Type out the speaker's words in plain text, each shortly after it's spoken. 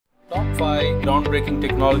Top 5 groundbreaking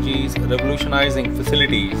technologies revolutionizing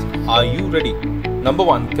facilities. Are you ready? Number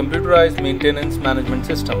 1. Computerized Maintenance Management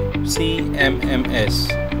System (CMMS).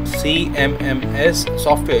 CMMS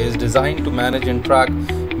software is designed to manage and track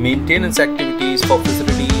maintenance activities for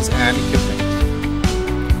facilities and equipment.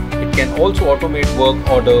 It can also automate work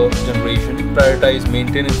order generation, prioritize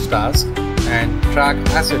maintenance tasks, and track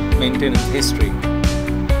asset maintenance history.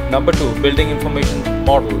 Number 2. Building Information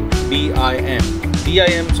Model (BIM).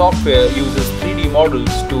 BIM software uses 3D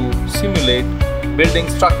models to simulate building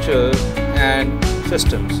structures and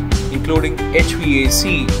systems, including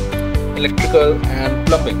HVAC, electrical and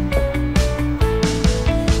plumbing.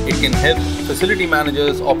 It can help facility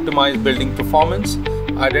managers optimize building performance,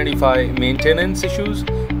 identify maintenance issues,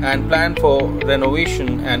 and plan for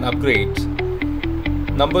renovation and upgrades.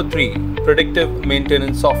 Number 3. Predictive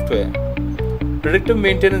Maintenance Software. Predictive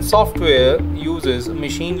maintenance software uses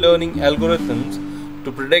machine learning algorithms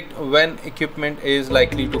to predict when equipment is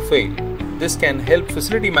likely to fail. This can help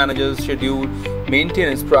facility managers schedule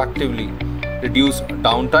maintenance proactively, reduce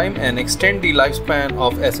downtime, and extend the lifespan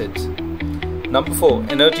of assets. Number 4.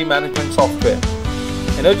 Energy Management Software.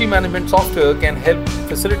 Energy management software can help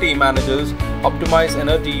facility managers optimize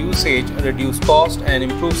energy usage, reduce cost, and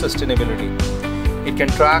improve sustainability. It can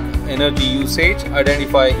track energy usage,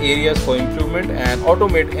 identify areas for improvement, and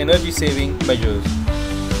automate energy-saving measures.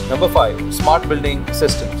 Number 5. Smart Building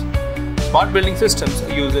Systems. Smart building systems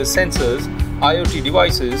uses sensors, IoT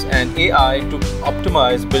devices, and AI to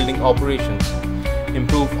optimize building operations,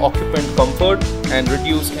 improve occupant comfort, and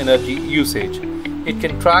reduce energy usage. It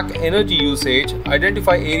can track energy usage,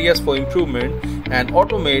 identify areas for improvement, and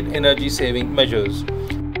automate energy-saving measures.